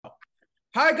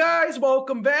Hi, guys.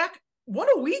 Welcome back. What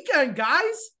a weekend,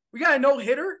 guys. We got a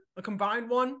no-hitter, a combined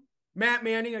one. Matt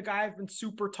Manning, a guy I've been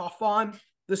super tough on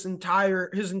his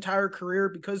entire career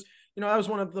because, that was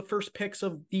one of the first picks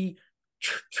of the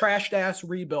trashed ass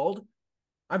rebuild.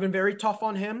 I've been very tough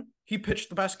on him. He pitched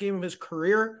the best game of his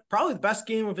career, probably the best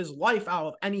game of his life out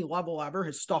of any level ever.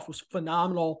 His stuff was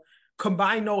phenomenal.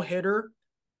 Combined no-hitter.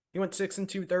 He went 6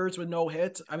 2/3 with no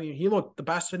hits. I mean, he looked the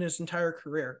best in his entire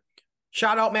career.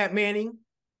 Shout out Matt Manning.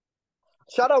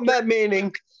 Shout out Matt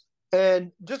Manning.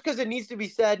 And just because it needs to be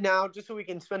said now, just so we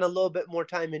can spend a little bit more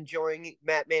time enjoying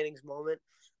Matt Manning's moment,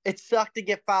 it sucked to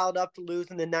get fouled up to lose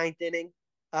in the ninth inning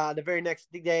the very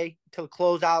next day to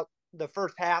close out the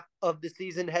first half of the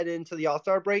season, headed into the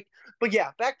All-Star break. But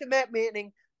yeah, back to Matt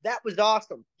Manning. That was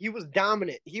awesome. He was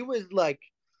dominant. He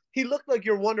looked like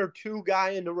your one or two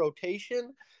guy in the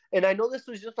rotation. And I know this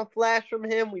was just a flash from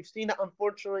him. We've seen,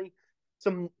 unfortunately,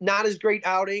 some not as great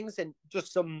outings and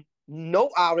just some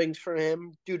no outings for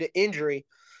him due to injury.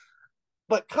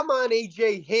 But come on,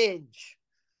 AJ Hinge.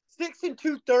 6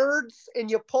 2/3 and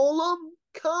you pull him?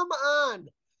 Come on.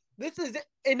 This is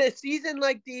in a season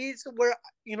like these where,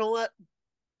 you know what?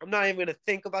 I'm not even going to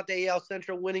think about the AL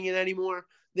Central winning it anymore.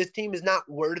 This team is not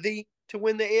worthy to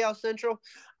win the AL Central.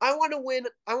 I want to win.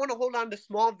 I want to hold on to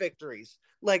small victories,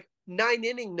 like 9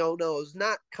 inning no-nos,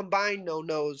 not combined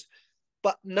no-nos.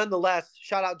 But nonetheless,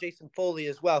 shout out Jason Foley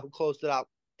as well, who closed it out.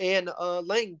 And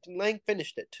Lang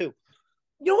finished it too.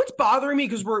 You know what's bothering me,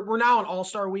 because we're now on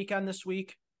All-Star weekend this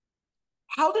week.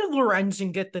 How did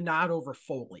Lorenzen get the nod over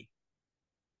Foley?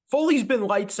 Foley's been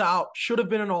lights out, should have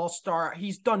been an All-Star.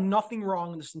 He's done nothing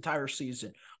wrong this entire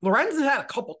season. Lorenzen had a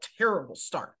couple terrible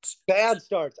starts. Bad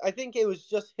starts. I think it was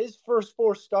just his first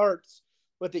four starts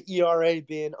with the ERA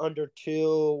being under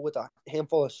 2 with a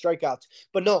handful of strikeouts.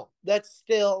 But no, that's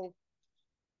still.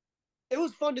 It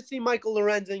was fun to see Michael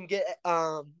Lorenzen get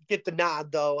the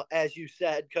nod, though, as you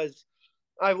said, because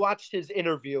I watched his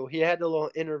interview. He had a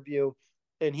little interview,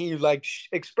 and he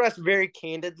expressed very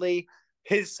candidly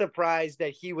his surprise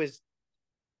that he was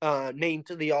named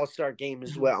to the All-Star game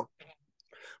as well.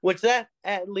 Which that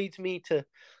leads me to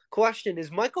question: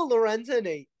 is Michael Lorenzen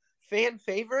a fan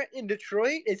favorite in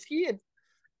Detroit? Is he a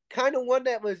kind of one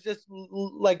that was just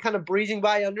kind of breezing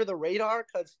by under the radar?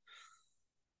 Because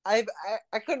I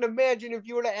couldn't imagine if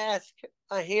you were to ask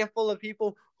a handful of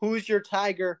people, who's your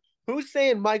Tiger? Who's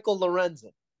saying Michael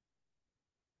Lorenzen?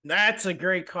 That's a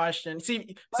great question.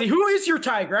 See, who is your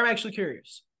Tiger? I'm actually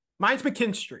curious. Mine's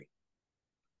McKinstry.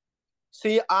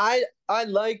 See, I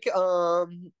like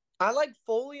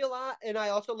Foley a lot, and I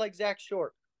also like Zach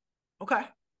Short. Okay,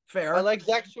 fair. I like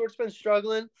Zach Short's been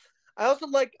struggling. I also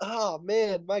like, oh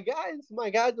man, my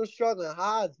guys are struggling.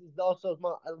 Haas is also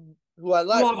who I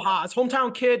like. Love Haas,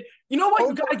 hometown kid. You know what?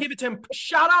 You got to give it to him.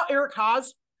 Shout out Eric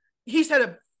Haas. He's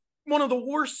had one of the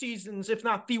worst seasons, if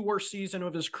not the worst season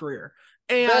of his career.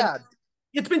 And Bad.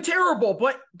 It's been terrible,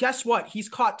 but guess what? He's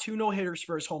caught 2 no-hitters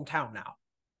for his hometown now.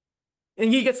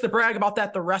 And he gets to brag about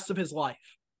that the rest of his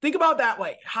life. Think about it that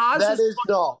way. Haas that is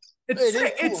no. It's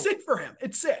sick. Cool. It's sick for him.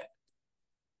 It's sick.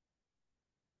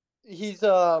 He's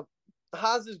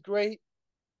Haas is great.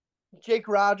 Jake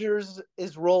Rogers,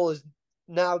 his role is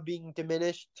now being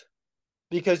diminished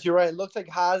because you're right. It looks like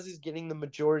Haas is getting the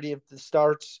majority of the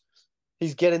starts.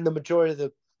 He's getting the majority of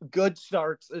the good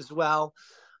starts as well.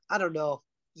 I don't know.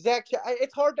 Zach,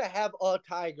 it's hard to have a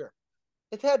Tiger.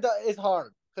 It's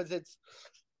hard because it's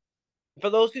for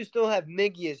those who still have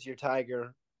Miggy as your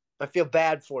Tiger. I feel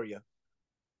bad for you.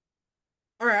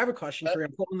 All right, I have a question for you.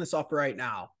 I'm pulling this up right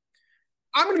now.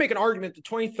 I'm going to make an argument the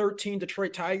 2013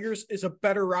 Detroit Tigers is a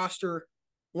better roster,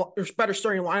 there's better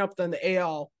starting lineup than the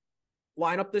AL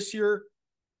lineup this year.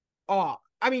 I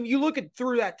mean, you look at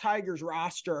through that Tigers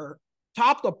roster,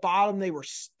 top to bottom, they were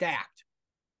stacked.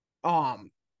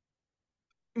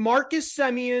 Marcus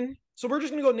Semien. So we're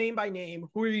just going to go name by name.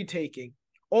 Who are you taking?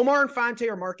 Omar Infante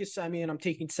or Marcus Semien? I'm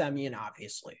taking Semien,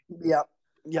 obviously. Yep.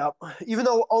 Even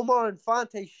though Omar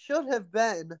Infante should have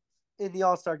been in the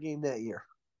All-Star game that year.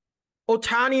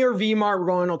 Ohtani or Vmart? We're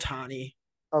going Ohtani.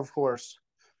 Of course.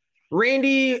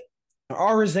 Randy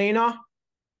Arizona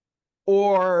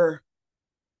or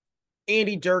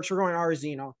Andy Dirks? We're going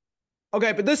Arizona.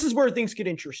 Okay, but this is where things get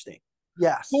interesting.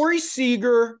 Yes. Corey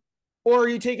Seager, or are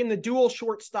you taking the dual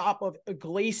shortstop of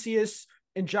Iglesias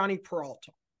and Johnny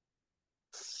Peralta?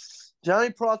 Johnny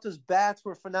Peralta's bats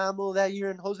were phenomenal that year,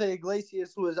 and Jose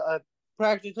Iglesias was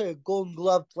practically a Golden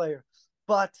Glove player.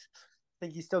 But I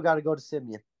think you still got to go to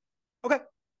Semien. Okay,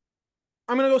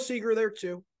 I'm gonna go Seager there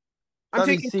too. I'm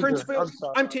taking Prince Fielder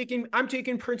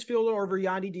over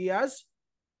Yandy Diaz.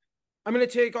 I'm gonna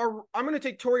take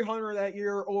Torrey Hunter that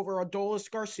year over Adolis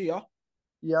Garcia.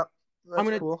 Yep, I'm that's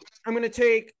gonna cool. I'm gonna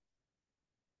take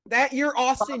that year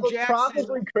Austin Jackson.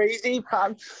 Probably crazy.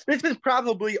 This is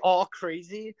probably all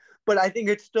crazy, but I think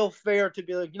it's still fair to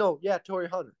be like, yeah, Torrey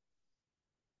Hunter.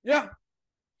 Yeah.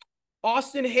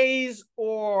 Austin Hayes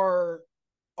or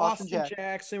Austin Austin Jack.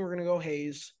 Jackson. We're gonna go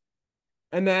Hayes.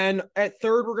 And then at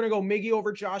third, we're gonna go Miggy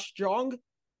over Josh Jung.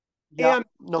 Yep, And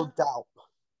no doubt.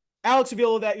 Alex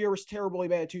Avila that year was terribly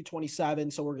bad at 227,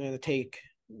 so we're gonna take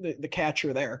the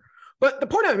catcher there. But the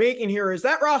point I'm making here is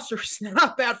that roster is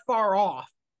not that far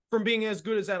off from being as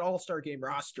good as that All-Star game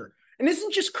roster. And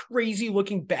isn't just crazy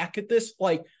looking back at this?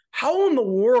 Like, how in the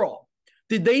world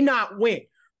did they not win?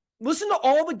 Listen to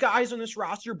all the guys on this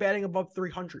roster batting above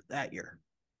 300 that year.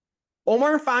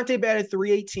 Omar Infante batted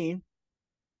 318.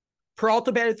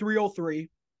 Peralta batted 303.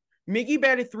 Miggy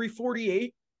batted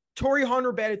 348. Torrey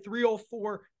Hunter batted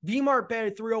 304. Vmart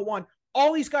batted 301.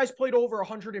 All these guys played over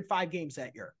 105 games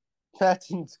that year. That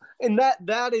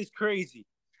is crazy.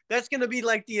 That's going to be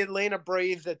like the Atlanta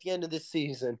Braves at the end of this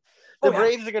season. The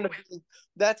Braves are going to be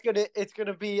it's going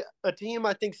to be a team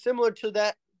I think similar to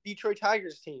that Detroit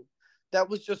Tigers team that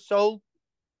was just so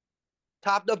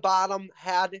top to bottom,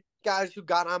 had guys who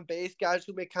got on base, guys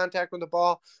who made contact with the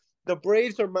ball. The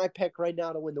Braves are my pick right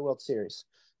now to win the World Series,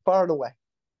 far and away.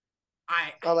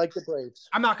 I like the Braves.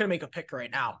 I'm not going to make a pick right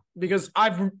now because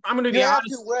I'm going to be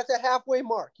honest. We're at the halfway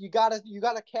mark. You gotta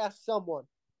cast someone.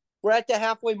 We're at the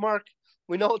halfway mark.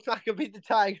 We know it's not going to be the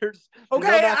Tigers.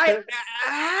 Okay,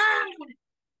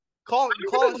 call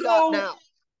a shot now.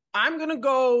 I'm going to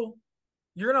go.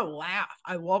 You're going to laugh.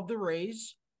 I love the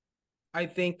Rays. I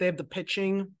think they have the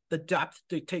pitching, the depth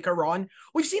to take a run.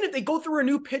 We've seen it. They go through a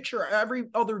new pitcher every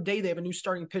other day. They have a new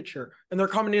starting pitcher, and they're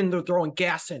coming in. They're throwing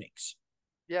gas innings.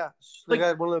 Yeah, they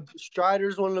got one of the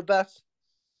Striders, one of the best.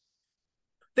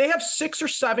 They have 6 or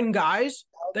 7 guys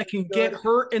that can get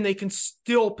hurt, and they can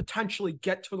still potentially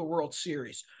get to the World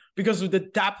Series because of the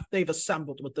depth they've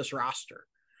assembled with this roster.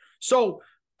 So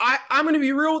I'm going to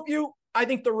be real with you. I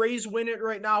think the Rays win it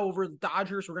right now over the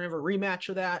Dodgers. We're going to have a rematch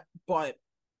of that, but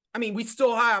I mean, we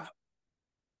still have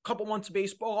a couple months of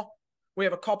baseball. We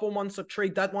have a couple months of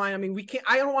trade deadline. I mean,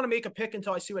 I don't want to make a pick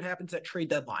until I see what happens at trade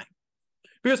deadline.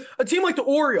 Because a team like the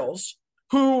Orioles,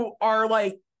 who are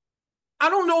like, I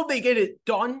don't know if they get it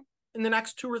done in the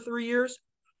next 2 or 3 years,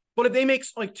 but if they make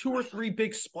like 2 or 3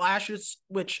 big splashes,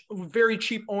 which very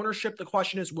cheap ownership, the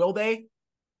question is, will they?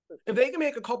 If they can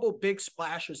make a couple big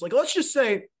splashes, like let's just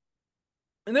say,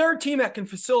 and they're a team that can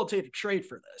facilitate a trade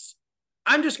for this.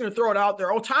 I'm just going to throw it out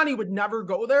there. Ohtani would never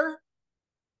go there,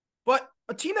 but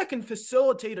a team that can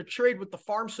facilitate a trade with the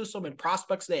farm system and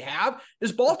prospects they have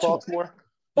is Baltimore.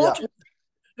 Yeah.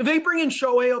 If they bring in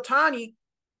Shohei Ohtani,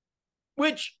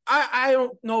 which I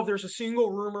don't know if there's a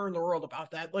single rumor in the world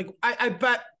about that. Like, I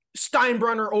bet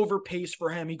Steinbrenner overpays for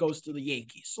him. He goes to the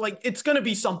Yankees. Like, it's going to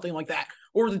be something like that.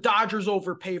 Or the Dodgers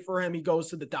overpay for him. He goes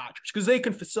to the Dodgers because they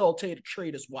can facilitate a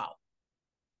trade as well.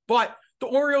 But the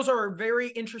Orioles are a very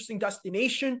interesting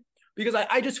destination because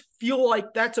I just feel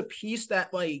like that's a piece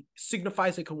that like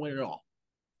signifies they can win it all.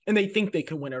 And they think they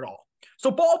can win it all.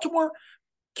 So Baltimore,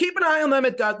 keep an eye on them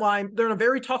at deadline. They're in a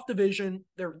very tough division.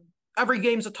 Every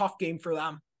game's a tough game for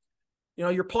them. You know,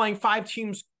 you're playing 5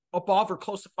 teams above or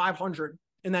close to 500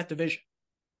 in that division.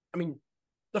 I mean,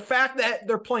 the fact that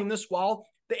they're playing this well,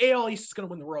 the AL East is going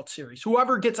to win the World Series.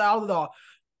 Whoever gets out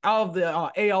of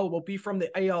the AL will be from the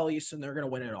AL East, and they're going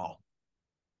to win it all.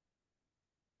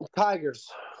 Tigers.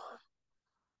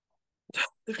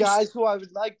 Guys who I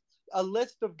would like, a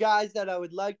list of guys that I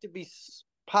would like to be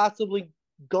possibly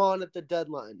gone at the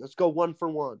deadline. Let's go 1 for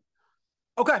 1.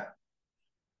 Okay.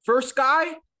 First guy,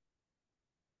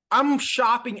 I'm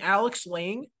shopping Alex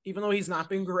Lang. Even though he's not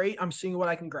been great, I'm seeing what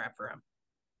I can grab for him.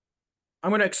 I'm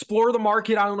going to explore the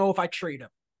market. I don't know if I trade him.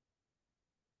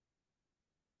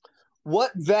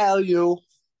 What value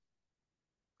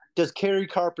does Kerry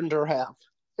Carpenter have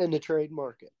in the trade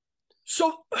market?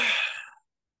 So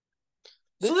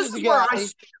this is where I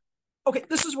stand. Okay,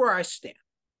 this is where I stand.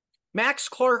 Max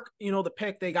Clark, the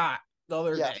pick they got the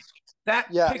other day.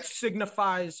 That pick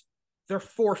signifies they're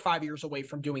 4 or 5 years away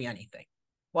from doing anything.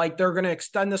 Like, they're going to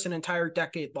extend this an entire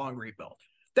decade-long rebuild.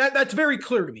 That's very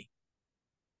clear to me.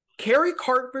 Kerry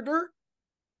Carpenter,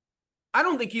 I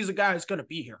don't think he's a guy who's going to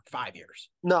be here in 5 years.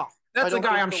 No. That's a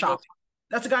guy I'm shopping.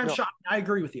 That's a guy I'm shopping. I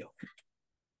agree with you.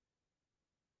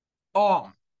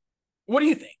 What do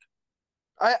you think?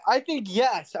 I think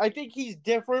yes. I think he's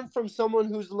different from someone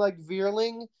who's like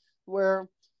Veerling, where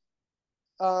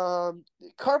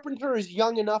Carpenter is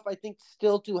young enough, I think,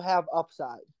 still to have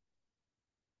upside.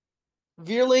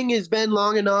 Veerling has been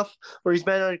long enough where he's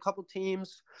been on a couple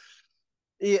teams.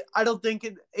 I don't think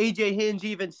AJ Hinge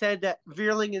even said that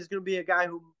Veerling is going to be a guy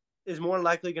who is more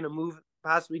likely going to move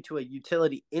possibly to a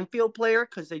utility infield player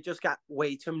because they just got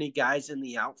way too many guys in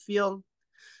the outfield.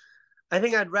 I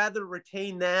think I'd rather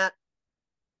retain that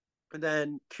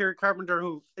than Kerry Carpenter,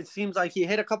 who it seems like he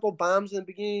hit a couple bombs in the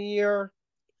beginning of the year.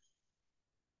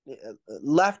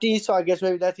 Lefty, so I guess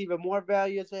maybe that's even more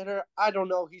value as a hitter. I don't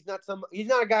know. He's not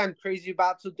a guy I'm crazy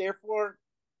about, so therefore,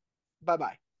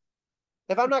 bye-bye.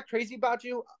 If I'm not crazy about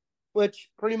you, which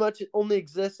pretty much only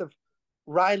exists of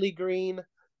Riley Green,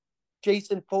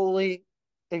 Jason Foley,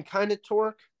 and kind of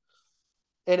Torque,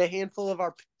 and a handful of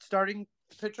our starting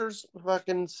pitchers,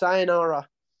 fucking sayonara.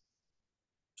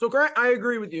 So Grant, I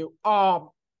agree with you.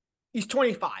 He's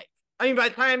 25. I mean, by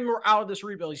the time we're out of this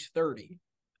rebuild, he's 30.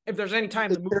 If there's any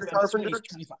time to move him, he's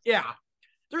 25. Yeah.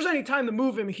 If there's any time to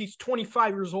move him, he's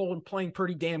 25 years old and playing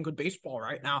pretty damn good baseball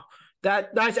right now.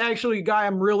 That's actually a guy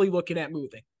I'm really looking at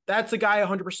moving. That's a guy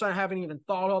 100% haven't even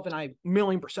thought of, and I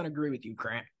 1,000,000% agree with you,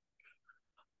 Grant.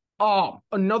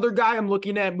 Another guy I'm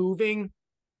looking at moving,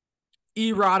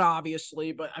 Erod,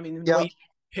 obviously, but I mean, the way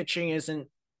pitching isn't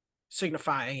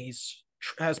signifying he's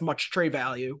has much trade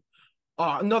value.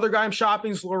 Another guy I'm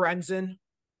shopping is Lorenzen.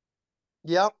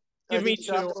 Yep. Give me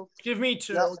two. Give me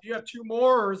two. Yep. Do you have two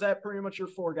more, or is that pretty much your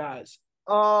four guys?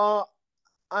 I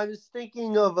was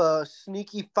thinking of a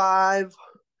sneaky five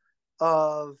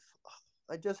of.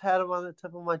 I just had him on the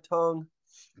tip of my tongue.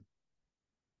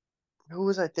 Who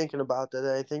was I thinking about that?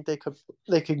 I think they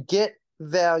could get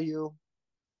value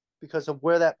because of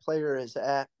where that player is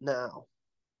at now.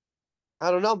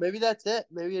 I don't know. Maybe that's it.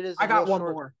 Maybe it is. I got one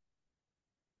more.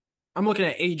 I'm looking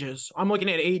at ages. I'm looking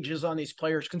at ages on these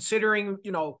players, considering,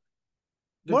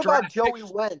 what about Joey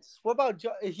Wentz? What about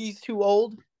he's too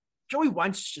old? Joey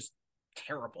Wentz is just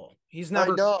terrible. He's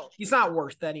not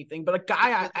worth anything. But a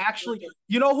guy I actually,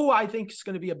 who I think is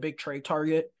going to be a big trade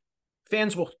target?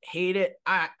 Fans will hate it.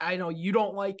 I know you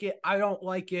don't like it. I don't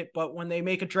like it. But when they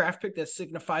make a draft pick that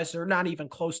signifies they're not even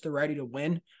close to ready to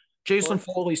win, Jason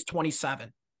Foley's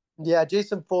 27. Yeah,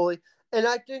 Jason Foley. And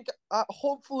I think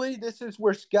hopefully this is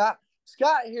where Scott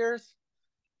hears.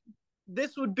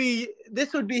 This would be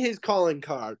his calling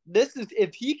card. This is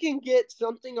if he can get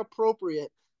something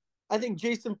appropriate. I think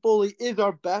Jason Foley is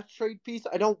our best trade piece.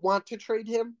 I don't want to trade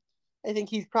him. I think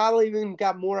he's probably even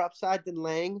got more upside than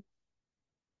Lang.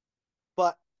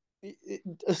 But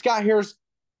Scott Harris,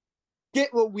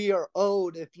 get what we are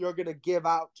owed if you're going to give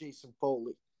out Jason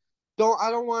Foley.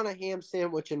 I don't want a ham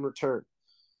sandwich in return.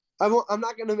 I'm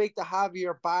not going to make the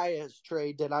Javier Baez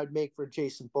trade that I'd make for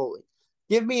Jason Foley.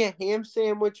 Give me a ham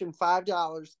sandwich and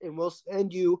 $5, and we'll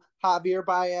send you Javier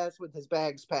Baez with his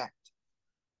bags packed.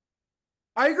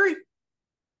 I agree.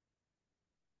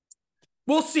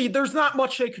 We'll see. There's not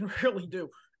much they can really do.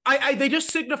 They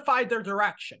just signified their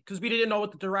direction because we didn't know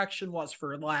what the direction was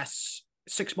for the last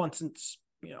 6 months since,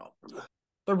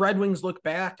 the Red Wings look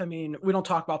back. I mean, we don't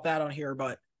talk about that on here,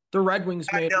 but the Red Wings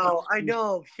made. I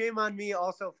know. Shame on me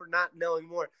also for not knowing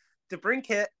more.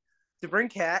 DeBrincat.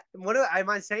 Am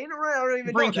I saying it right? I don't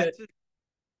even know.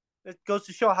 It goes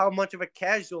to show how much of a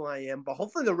casual I am. But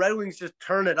hopefully the Red Wings just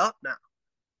turn it up now.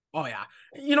 Oh yeah.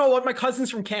 You know what? My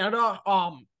cousin's from Canada.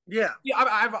 Yeah.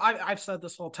 I've said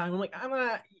this whole time. I'm like,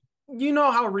 you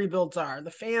know how rebuilds are.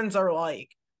 The fans are like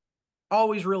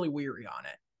always really weary on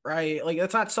it, right? Like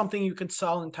that's not something you can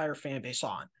sell an entire fan base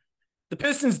on. The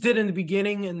Pistons did in the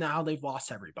beginning, and now they've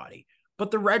lost everybody.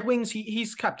 But the Red Wings,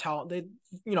 he's kept telling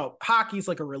hockey's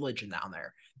like a religion down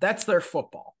there. That's their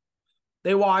football.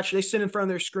 They sit in front of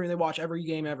their screen, they watch every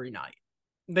game every night.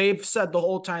 They've said the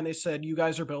whole time, they said, you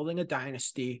guys are building a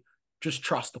dynasty. Just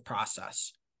trust the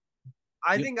process.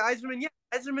 I think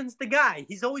Yzerman's the guy.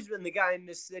 He's always been the guy in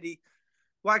this city.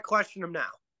 Why question him now?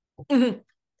 Mm-hmm.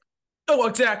 Oh,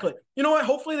 exactly. You know what?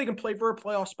 Hopefully they can play for a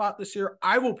playoff spot this year.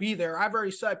 I will be there. I've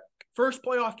already said, first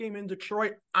playoff game in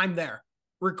Detroit, I'm there.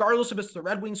 Regardless if it's the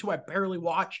Red Wings, who I barely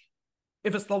watch,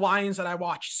 if it's the Lions that I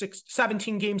watch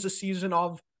 17 games a season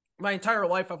of, my entire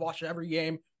life I've watched every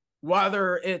game,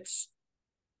 whether it's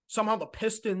somehow the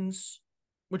Pistons,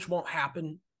 which won't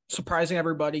happen, surprising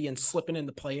everybody and slipping in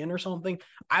the play-in or something.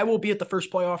 I will be at the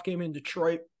first playoff game in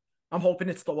Detroit. I'm hoping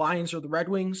it's the Lions or the Red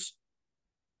Wings.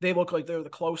 They look like they're the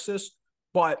closest.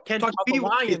 But talking about the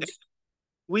Lions,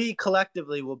 we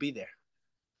collectively will be there.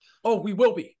 Oh, we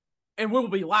will be. And we'll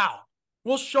be loud.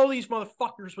 We'll show these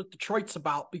motherfuckers what Detroit's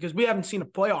about because we haven't seen a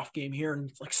playoff game here in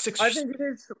like 6 years. I think it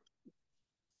is.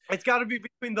 It's got to be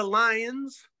between the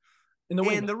Lions and the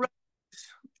Red Wings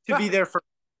to be there for.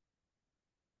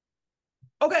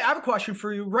 Okay, I have a question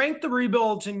for you. Rank the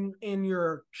rebuilds in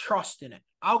your trust in it.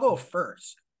 I'll go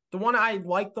first. The one I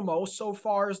like the most so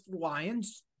far is the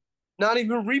Lions. Not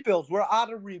even rebuilds. We're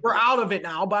out of We're rebuilds. out of it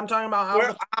now, but I'm talking about out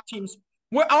of the teams.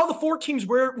 Out of the 4 teams,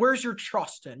 where's your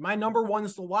trust in? My number 1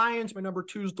 is the Lions. My number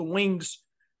 2 is the Wings.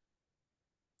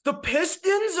 The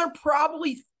Pistons are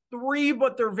probably 3,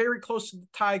 but they're very close to the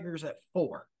Tigers at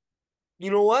 4.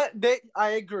 You know what?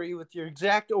 I agree with your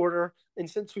exact order. And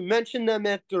since we mentioned them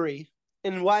at 3,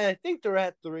 and why I think they're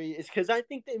at 3 is because I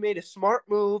think they made a smart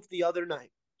move the other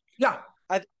night. Yeah.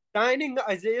 Signing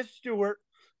Isaiah Stewart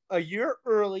a year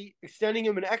early, extending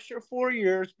him an extra 4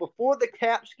 years before the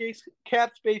cap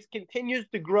space continues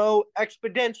to grow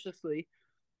exponentially.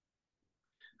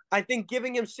 I think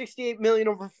giving him $68 million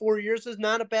over 4 years is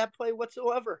not a bad play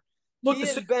whatsoever. Look, he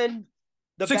has been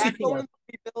the 64. backbone of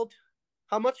the rebuild.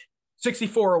 How much?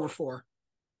 64 over 4.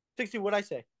 60, what'd I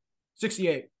say?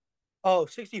 68. Oh,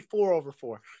 64 over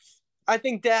 4. I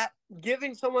think that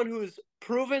giving someone who's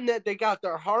proven that they got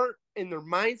their heart and their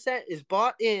mindset is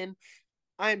bought in,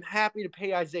 I'm happy to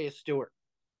pay Isaiah Stewart.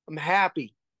 I'm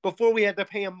happy before we had to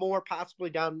pay him more, possibly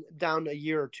down a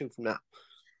year or 2 from now.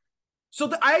 So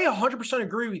I 100%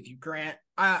 agree with you, Grant.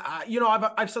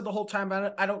 I've said the whole time,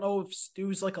 I don't know if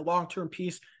Stu's like a long-term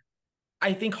piece.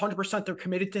 I think 100% they're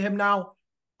committed to him now.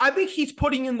 I think he's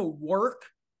putting in the work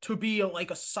to be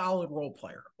a solid role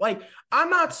player. Like,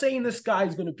 I'm not saying this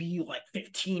guy's going to be like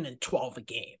 15 and 12 a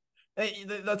game.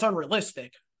 That's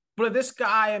unrealistic. But this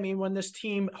guy, I mean, when this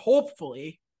team,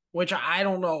 hopefully, which I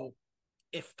don't know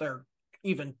if they're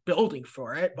even building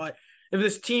for it, but if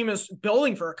this team is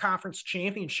building for a conference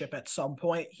championship at some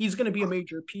point, he's going to be a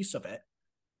major piece of it.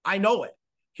 I know it.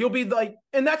 He'll be like,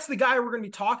 and that's the guy we're going to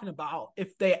be talking about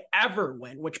if they ever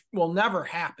win, which will never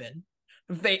happen.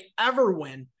 If they ever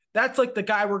win, that's like the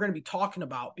guy we're going to be talking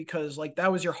about because like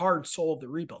that was your heart and soul of the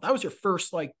rebuild. That was your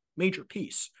first like major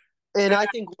piece. And I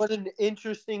think what an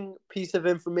interesting piece of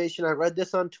information. I read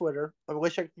this on Twitter. I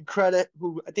wish I could credit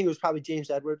who I think it was probably James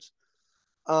Edwards.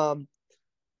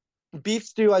 Beef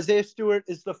Stew, Isaiah Stewart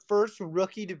is the first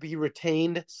rookie to be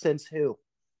retained since who?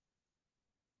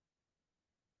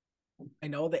 I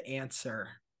know the answer.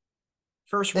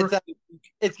 First rookie.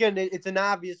 It's an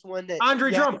obvious one that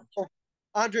Andre Drummond.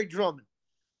 Andre Drummond.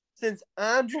 Since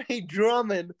Andre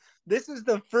Drummond, this is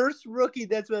the first rookie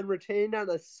that's been retained on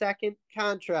a second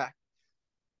contract.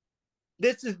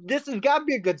 This has got to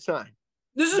be a good sign.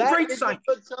 This is a great sign.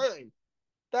 A good sign.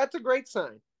 That's a great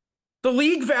sign. The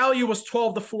league value was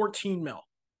 12 to 14 mil.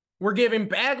 We're giving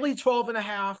Bagley 12 and a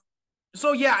half.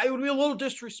 So yeah, it would be a little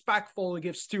disrespectful to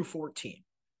give Stu 14.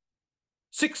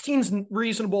 16's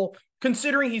reasonable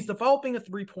considering he's developing a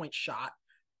 3-point shot,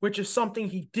 which is something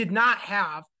he did not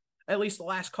have at least the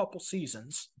last couple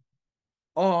seasons.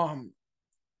 I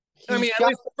mean, at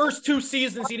least the first 2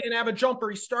 seasons, he didn't have a jumper.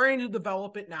 He's starting to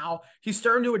develop it now. He's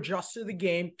starting to adjust to the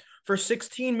game. For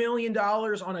 $16 million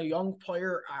on a young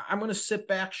player, I'm going to sit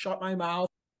back, shut my mouth.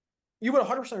 You would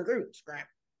 100% agree with this, Grant.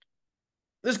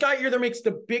 This guy either makes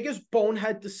the biggest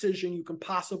bonehead decision you can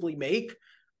possibly make,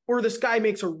 or this guy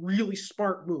makes a really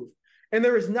smart move. And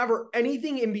there is never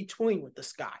anything in between with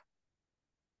this guy.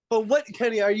 But what,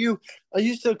 Kenny, are you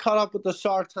still caught up with the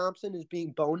Sar Thompson as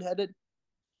being boneheaded?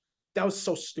 That was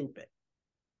so stupid.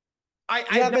 I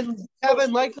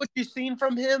haven't liked what you've seen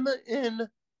from him in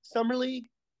Summer League?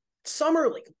 Summer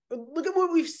League. Look at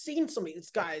what we've seen some of these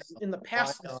guys in the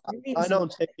past. I don't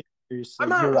take it seriously.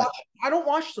 I don't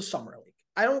watch the Summer League.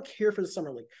 I don't care for the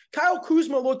Summer League. Kyle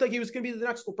Kuzma looked like he was going to be the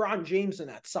next LeBron James in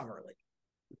that Summer League.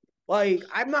 Like,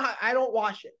 I don't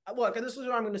watch it. Look, and this is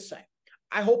what I'm going to say.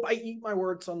 I hope I eat my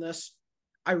words on this.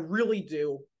 I really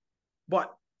do.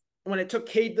 But when it took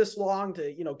Cade this long to,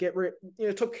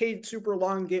 it took Cade super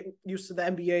long to get used to the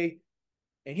NBA.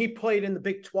 And he played in the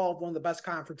Big 12, one of the best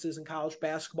conferences in college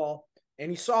basketball.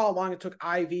 And he saw how long it took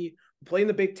Ivy to play in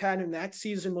the Big 10. And that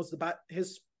season was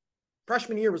his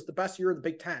freshman year was the best year of the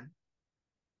Big 10.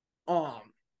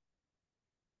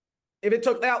 If it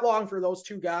took that long for those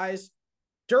 2 guys,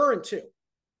 Duran too,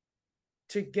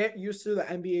 to get used to the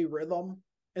NBA rhythm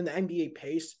and the NBA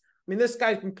pace. I mean, this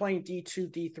guy's been playing D2,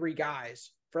 D3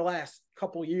 guys for the last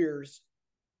couple years,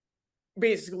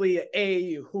 basically an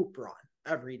AAU hoop run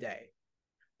every day.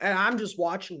 And I'm just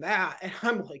watching that, and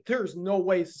I'm like, there's no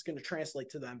way this is going to translate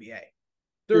to the NBA.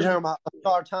 You're talking about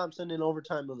Sar Thompson in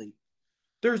overtime elite.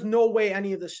 There's no way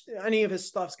any of his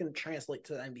stuff's going to translate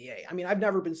to the NBA. I mean, I've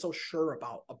never been so sure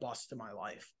about a bust in my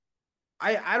life.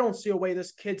 I don't see a way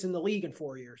this kid's in the league in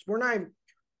 4 years.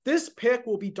 This pick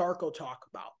will be Darko talk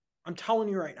about. I'm telling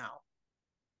you right now.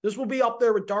 This will be up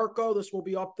there with Darko. This will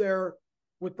be up there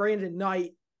with Brandon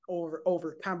Knight over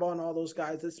Kemba and all those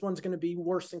guys. This one's going to be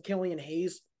worse than Killian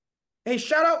Hayes. Hey,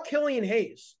 shout out Killian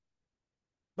Hayes.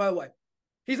 By the way,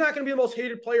 he's not going to be the most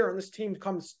hated player on this team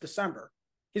comes December.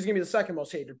 He's going to be the second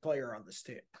most hated player on this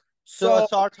team. So So,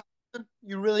 Asar Thompson,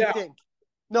 you really yeah, think?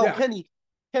 No, yeah.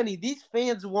 Kenny, these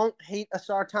fans won't hate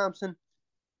Asar Thompson.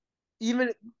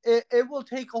 Even it will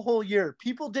take a whole year.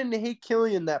 People didn't hate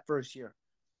Killian that first year.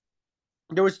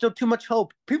 There was still too much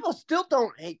hope. People still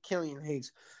don't hate Killian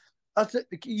Hayes.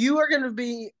 You are going to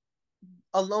be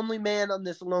a lonely man on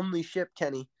this lonely ship,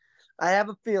 Kenny. I have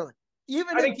a feeling.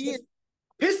 Even I if think he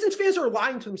Pistons fans are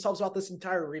lying to themselves about this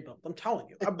entire rebuild. I'm telling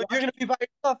you. you're going to be by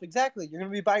yourself. Exactly. You're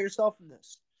going to be by yourself in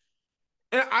this.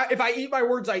 And if I eat my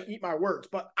words, I eat my words.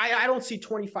 But I don't see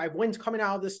 25 wins coming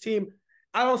out of this team.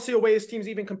 I don't see a way this team's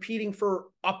even competing for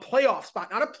a playoff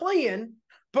spot, not a play-in,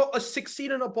 but a 6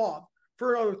 seed and above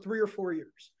for another 3 or 4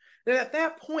 years. And at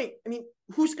that point, I mean,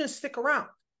 who's going to stick around?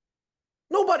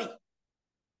 Nobody.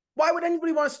 Why would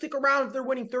anybody want to stick around if they're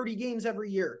winning 30 games every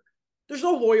year? There's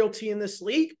no loyalty in this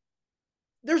league.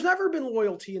 There's never been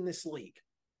loyalty in this league.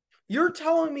 You're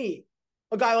telling me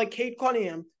a guy like Cade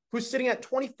Cunningham, who's sitting at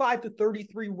 25 to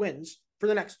 33 wins for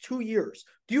the next 2 years,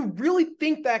 do you really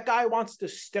think that guy wants to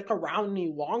stick around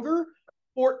any longer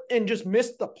and just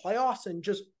miss the playoffs and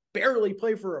just barely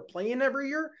play for a play-in every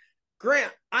year?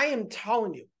 Grant, I am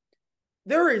telling you,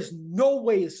 there is no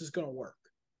way this is going to work.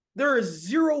 There is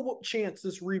zero chance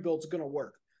this rebuild is going to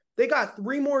work. They got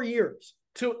 3 more years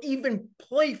to even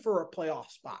play for a playoff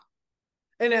spot.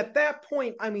 And at that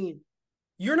point, I mean,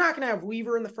 you're not going to have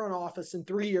Weaver in the front office in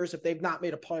 3 years if they've not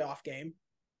made a playoff game.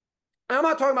 And I'm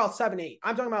not talking about 7, 8.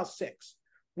 I'm talking about 6.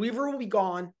 Weaver will be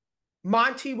gone.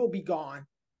 Monty will be gone.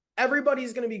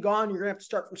 Everybody's going to be gone. You're going to have to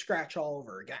start from scratch all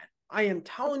over again. I am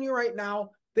telling you right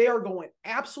now, they are going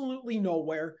absolutely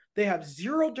nowhere. They have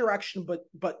zero direction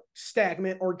but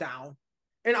stagnant or down.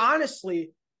 And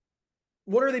honestly,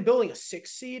 what are they building? A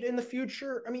 6 seed in the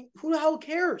future? I mean, who the hell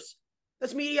cares?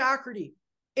 That's mediocrity.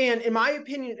 And in my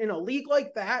opinion, in a league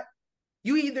like that,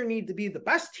 you either need to be the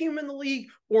best team in the league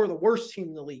or the worst team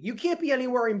in the league. You can't be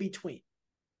anywhere in between.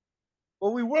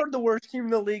 Well, we were the worst team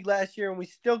in the league last year, and we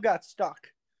still got stuck.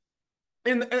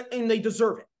 And they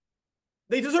deserve it.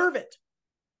 They deserve it.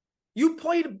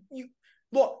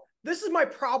 Look, this is my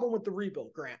problem with the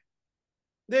rebuild, Grant.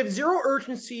 They have zero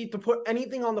urgency to put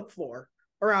anything on the floor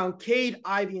around Cade,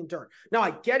 Ivy, and Durant. Now,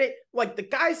 I get it. Like, the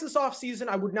guys this offseason,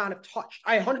 I would not have touched.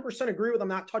 I 100% agree with them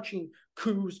not touching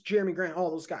Kuz, Jeremy Grant,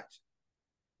 all those guys.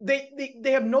 They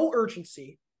have no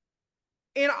urgency.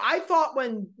 And I thought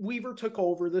when Weaver took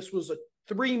over, this was a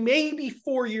 3, maybe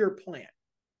 4-year plan.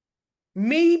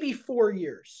 Maybe 4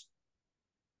 years.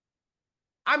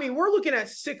 I mean, we're looking at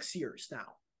 6 years now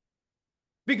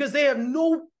because they have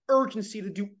no urgency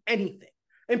to do anything.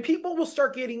 And people will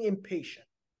start getting impatient.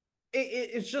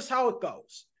 It's just how it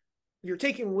goes. If you're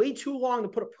taking way too long to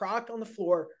put a product on the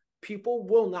floor, people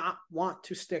will not want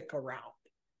to stick around.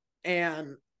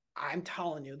 And I'm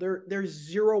telling you, there's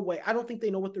zero way. I don't think they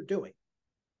know what they're doing.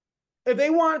 If they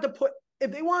wanted to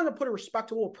put a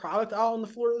respectable product out on the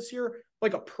floor this year,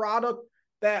 like a product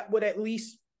that would at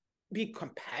least be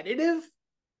competitive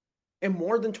and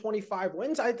more than 25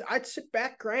 wins, I'd sit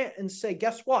back, Grant, and say,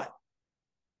 guess what?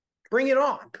 Bring it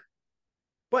on.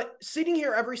 But sitting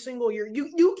here every single year,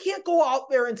 you can't go out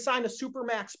there and sign a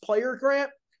supermax player,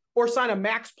 Grant, or sign a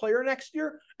max player next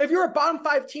year if you're a bottom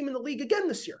 5 team in the league again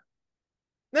this year.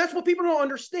 And that's what people don't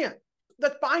understand.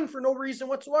 That's buying for no reason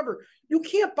whatsoever. You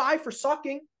can't buy for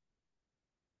sucking.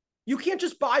 You can't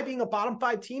just buy being a bottom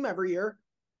 5 team every year.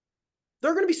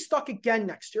 They're going to be stuck again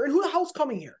next year. And who the hell's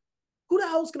coming here? Who the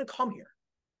hell's going to come here?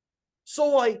 So,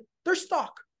 like, they're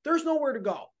stuck. There's nowhere to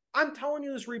go. I'm telling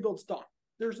you, this rebuild's done.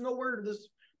 There's nowhere to this.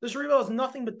 This rebuild is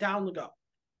nothing but down to go.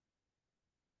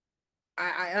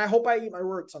 I hope I eat my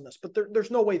words on this, but there's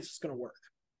no way this is going to work.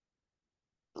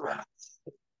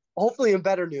 Hopefully in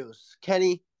better news.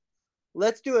 Kenny,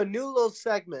 let's do a new little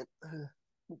segment,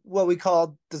 what we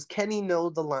call Does Kenny Know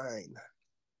the Line?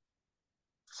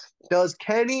 Does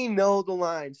Kenny know the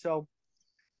line? So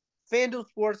FanDuel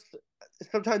Sports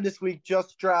sometime this week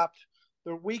just dropped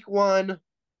their week 1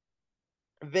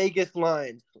 Vegas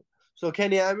lines. So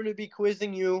Kenny, I'm going to be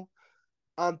quizzing you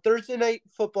on Thursday Night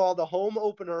Football, the home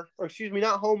opener, or excuse me,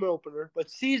 not home opener,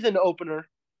 but season opener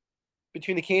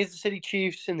between the Kansas City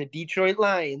Chiefs and the Detroit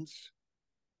Lions.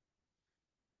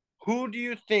 Who do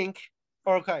you think?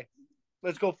 Okay,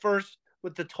 let's go first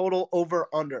with the total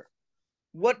over-under.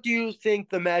 What do you think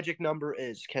the magic number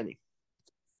is, Kenny?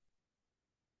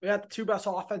 We got the 2 best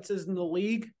offenses in the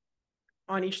league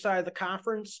on each side of the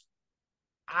conference.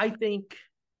 I think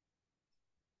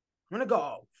I'm going to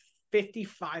go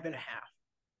 55.5.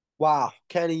 Wow,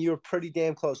 Kenny, you're pretty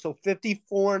damn close. So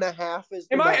 54.5 is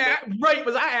the Am number. I right?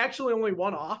 Was I actually only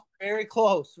one off? Very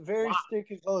close. Very Wow.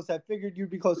 stinking close. I figured you'd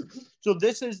be close. So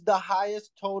this is the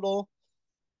highest total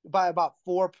by about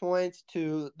 4 points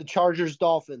to the Chargers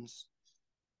Dolphins.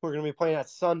 We're going to be playing at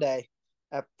Sunday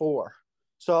at 4.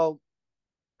 So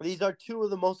these are two of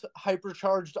the most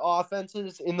hypercharged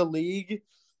offenses in the league.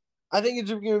 I think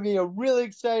it's going to be a really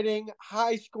exciting,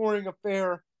 high-scoring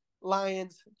affair.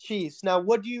 Lions, Chiefs. Now,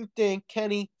 what do you think,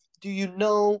 Kenny? Do you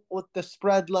know what the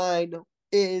spread line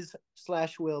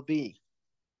is/will be?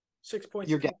 6 points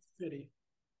Your to guess. Kansas City.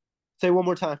 Say one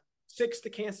more time. 6 to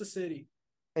Kansas City.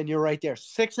 And you're right there.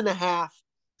 6.5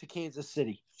 to Kansas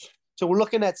City. So we're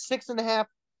looking at 6.5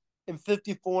 and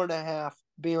 54.5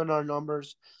 being our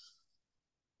numbers.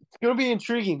 It's going to be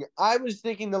intriguing. I was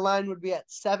thinking the line would be at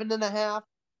 7.5.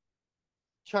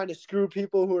 Trying to screw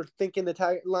people who are thinking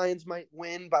the Lions might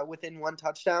win by within 1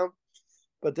 touchdown.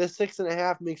 But this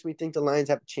 6.5 makes me think the Lions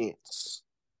have a chance.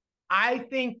 I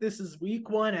think this is week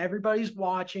 1. Everybody's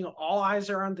watching. All eyes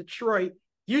are on Detroit.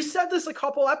 You said this a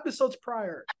couple episodes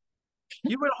prior.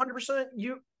 You would 100%.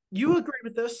 You agree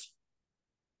with this.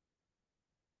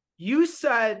 You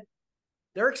said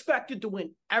they're expected to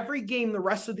win every game the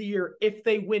rest of the year if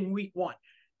they win week 1.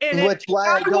 And which why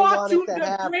I don't want it to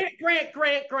happen.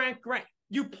 Grant.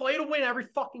 You play to win every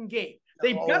fucking game.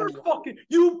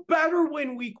 You better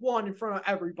win week 1 in front of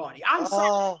everybody. I'm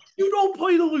sorry. You don't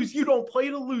play to lose. You don't play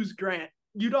to lose, Grant.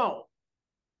 You don't.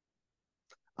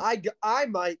 I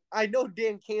might. I know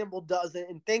Dan Campbell doesn't,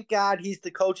 and thank God he's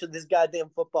the coach of this goddamn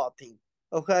football team.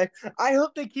 Okay? I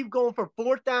hope they keep going for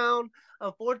fourth down,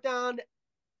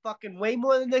 fucking way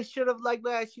more than they should have like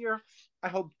last year. I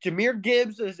hope Jahmyr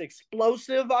Gibbs is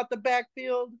explosive out the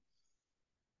backfield.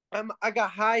 I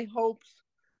got high hopes.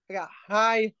 I got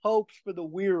high hopes for the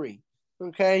weary.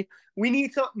 Okay? We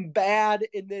need something bad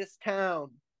in this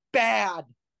town. Bad.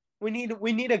 We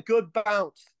need a good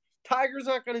bounce. Tigers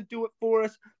aren't going to do it for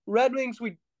us. Red Wings,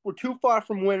 we're too far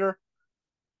from winter.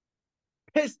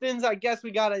 Pistons, I guess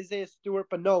we got Isaiah Stewart,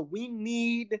 but no, we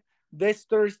need this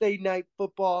Thursday night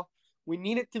football. We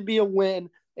need it to be a win.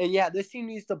 And yeah, this team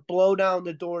needs to blow down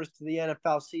the doors to the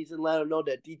NFL season. Let them know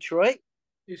that Detroit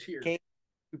is here to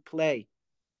play.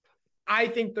 I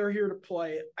think they're here to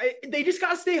play. They just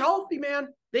got to stay healthy, man.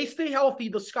 They stay healthy,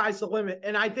 the sky's the limit.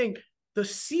 And I think the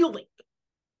ceiling,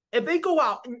 if they go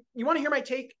out, and you want to hear my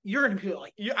take, you're going to be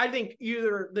like, I think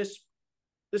either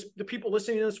the people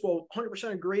listening to this will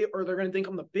 100% agree, or they're going to think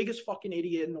I'm the biggest fucking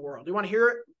idiot in the world. Do you want to hear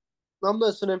it? I'm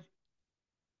listening.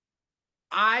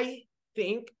 I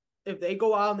think if they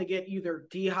go out and they get either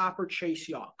D-Hop or Chase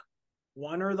Young,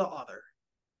 one or the other,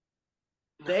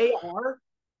 they are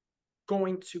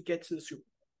going to get to the Super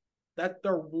Bowl. That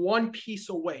they're one piece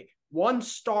away, one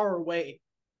star away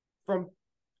from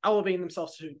elevating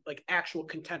themselves to like actual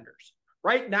contenders.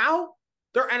 Right now,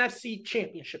 they're NFC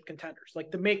championship contenders,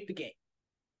 like to make the game.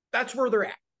 That's where they're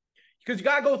at. Because you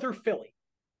got to go through Philly.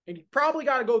 And you probably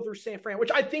got to go through San Fran,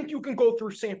 which I think you can go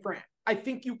through San Fran. I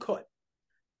think you could.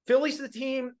 Philly's the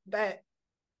team that,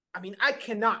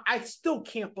 I still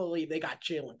can't believe they got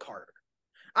Jalen Carter.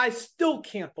 I still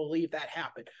can't believe that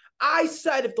happened. I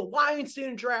said if the Lions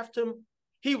didn't draft him,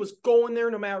 he was going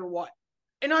there no matter what.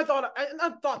 And I thought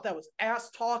that was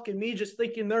ass talk and me just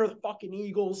thinking they're the fucking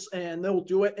Eagles and they'll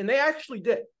do it. And they actually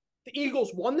did. The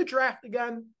Eagles won the draft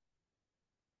again.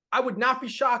 I would not be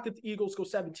shocked if the Eagles go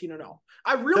 17-0.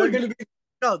 I really do.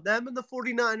 No, them and the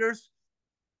 49ers,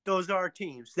 those are our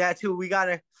teams. That's who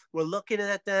we're looking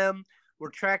at them. We're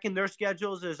tracking their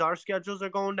schedules as our schedules are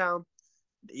going down.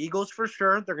 The Eagles for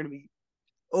sure. They're going to be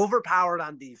overpowered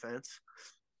on defense.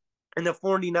 And the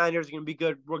 49ers are going to be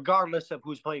good regardless of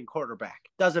who's playing quarterback.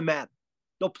 Doesn't matter.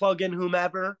 They'll plug in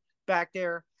whomever back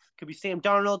there. Could be Sam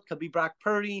Darnold. Could be Brock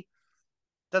Purdy.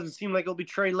 Doesn't seem like it'll be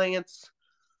Trey Lance.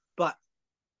 But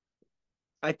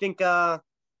I think that's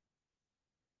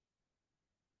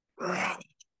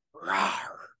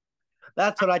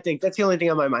what I think. That's the only thing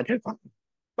on my mind.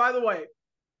 By the way,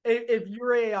 if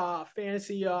you're a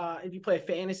fantasy, if you play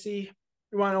fantasy,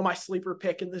 you want to know my sleeper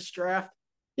pick in this draft?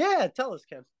 Yeah, tell us,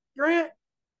 Ken. Grant,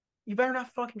 you better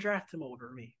not fucking draft him over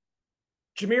me.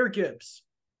 Jahmyr Gibbs.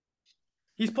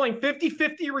 He's playing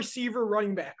 50-50 receiver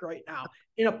running back right now.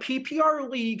 In a PPR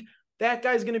league, that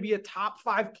guy's going to be a top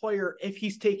 5 player if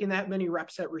he's taking that many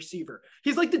reps at receiver.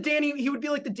 He would be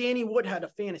like the Danny Woodhead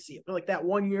of fantasy. Like that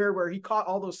one year where he caught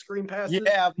all those screen passes.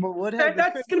 Yeah, Woodhead.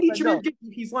 That's going to be Jahmyr Gibbs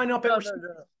if he's lining up at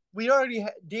receiver. No. We already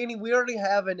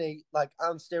have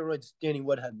on steroids Danny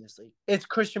Woodhead in this league. It's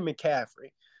Christian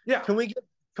McCaffrey. Yeah. Can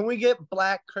we get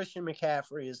black Christian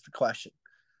McCaffrey is the question.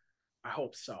 I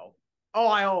hope so. Oh,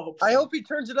 I hope so. I hope he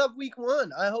turns it up week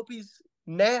 1. I hope he's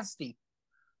nasty.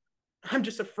 I'm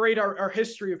just afraid our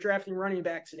history of drafting running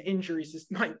backs and injuries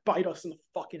just might bite us in the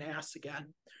fucking ass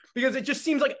again. Because it just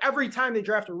seems like every time they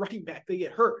draft a running back, they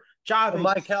get hurt. Javin,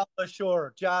 Mike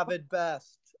Shore, Javid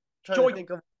Best. Trying to think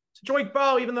of Joik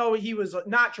Bell, even though he was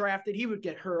not drafted, he would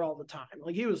get hurt all the time.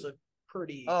 Like he was a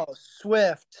pretty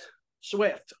Swift.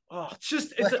 Oh,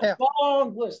 it's a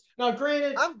long list. Now,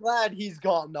 granted, I'm glad he's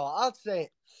gone though. I'll say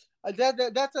it.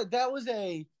 That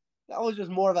was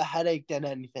just more of a headache than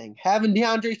anything. Having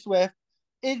DeAndre Swift,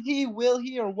 will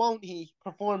he, or won't he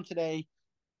perform today?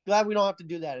 Glad we don't have to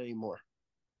do that anymore.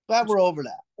 Glad we're over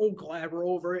that. Oh, glad we're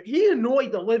over it. He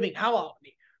annoyed the living hell out of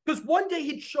me because one day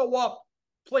he'd show up,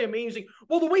 play amazing.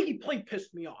 Well, the way he played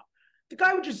pissed me off. The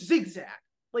guy would just zigzag.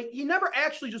 Like, he never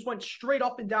actually just went straight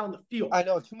up and down the field. I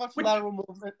know, too much lateral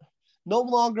movement. No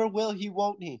longer will he,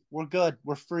 won't he. We're good.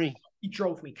 We're free. He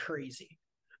drove me crazy.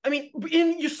 I mean,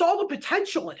 and you saw the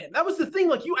potential in him. That was the thing.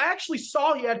 Like, you actually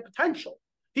saw he had potential.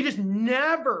 He just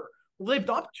never lived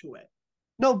up to it.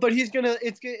 No, but it's gonna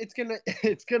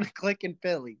click in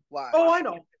Philly. Why? Oh, I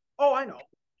know.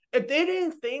 If they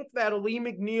didn't think that Ali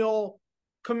McNeil,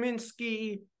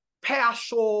 Kaminsky,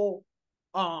 Paschal,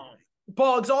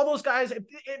 Bugs, all those guys, if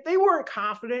they weren't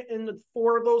confident in the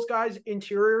four of those guys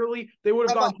interiorly, they would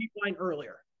have gone deep line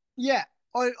earlier. Yeah.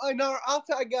 And our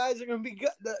outside guys are going to be good.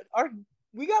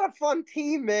 We got a fun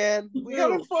team, man. We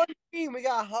got a fun team. We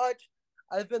got Hutch.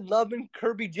 I've been loving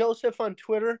Kirby Joseph on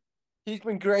Twitter. He's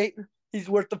been great. He's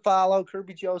worth the follow,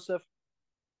 Kirby Joseph.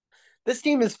 This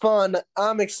team is fun.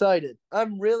 I'm excited.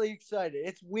 I'm really excited.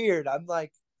 It's weird. I'm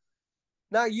like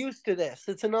not used to this.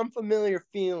 It's an unfamiliar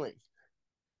feeling.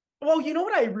 Well, you know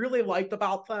what I really liked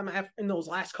about them in those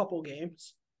last couple of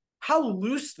games? How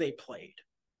loose they played.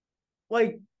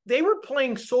 Like, they were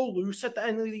playing so loose at the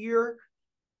end of the year.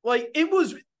 Like, it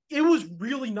was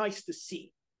really nice to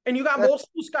see. And you got most of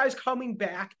those guys coming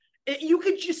back. You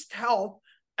could just tell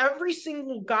every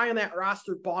single guy on that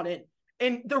roster bought in.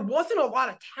 And there wasn't a lot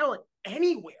of talent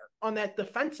anywhere on that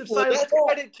defensive side. That's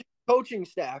credit to coaching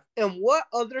staff. And what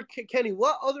other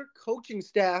coaching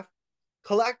staff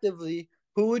collectively,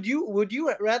 who would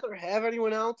you rather have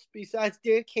anyone else besides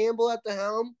Dan Campbell at the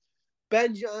helm,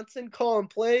 Ben Johnson calling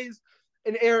plays,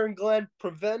 and Aaron Glenn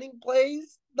preventing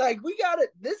plays? Like, we got it.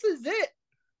 This is it.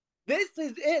 This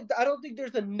is it. I don't think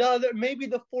there's another. Maybe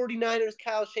the 49ers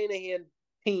Kyle Shanahan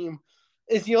team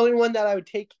is the only one that I would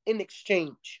take in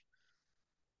exchange.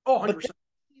 Oh, 100%.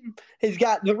 Has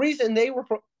got the reason they were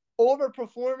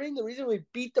overperforming. The reason we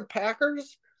beat the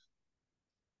Packers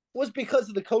was because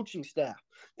of the coaching staff.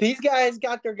 These guys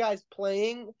got their guys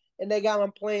playing, and they got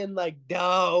them playing like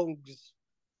dogs.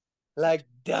 Like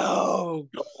dogs.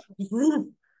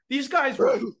 These guys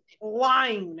were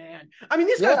flying, man. I mean,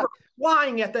 these guys were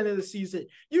flying at the end of the season.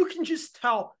 You can just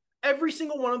tell every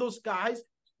single one of those guys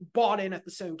bought in at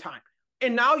the same time.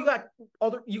 And now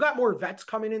you got more vets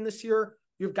coming in this year.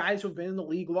 You have guys who have been in the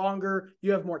league longer.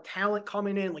 You have more talent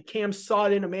coming in, like Cam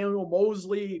Sutton, Emmanuel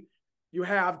Mosley. You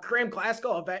have Graham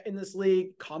Glasgow, a vet in this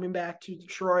league, coming back to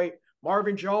Detroit.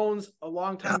 Marvin Jones, a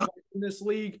long time in this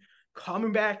league,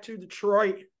 coming back to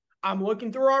Detroit. I'm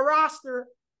looking through our roster.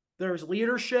 There's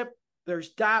leadership.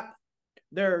 There's depth.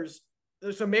 There's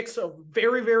a mix of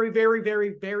very, very, very,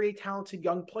 very, very talented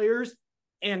young players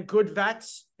and good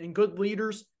vets and good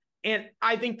leaders. And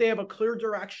I think they have a clear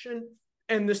direction.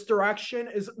 And this direction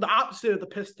is the opposite of the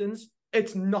Pistons.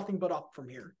 It's nothing but up from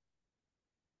here.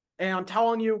 And I'm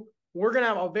telling you, we're going to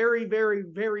have a very, very,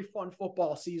 very fun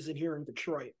football season here in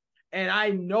Detroit. And I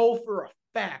know for a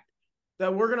fact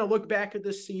that we're going to look back at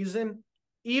this season,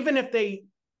 even if they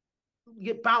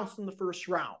get bounced in the first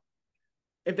round.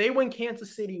 If they win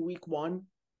Kansas City week 1,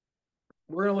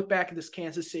 we're going to look back at this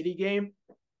Kansas City game,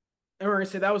 and we're going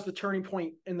to say that was the turning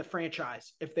point in the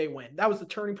franchise if they win. That was the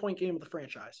turning point game of the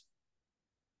franchise.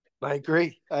 I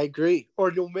agree.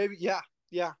 Or maybe, yeah,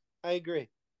 I agree.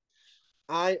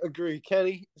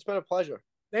 Kenny, it's been a pleasure.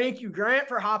 Thank you, Grant,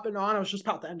 for hopping on. I was just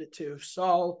about to end it too.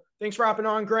 So thanks for hopping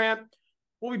on, Grant.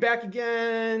 We'll be back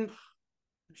again.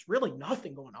 There's really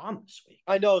nothing going on this week.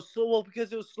 I know.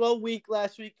 Because it was a slow week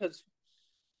last week because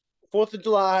 4th of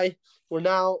July. We're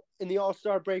now in the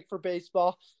All-Star break for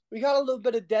baseball. We got a little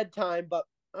bit of dead time, but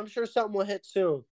I'm sure something will hit soon.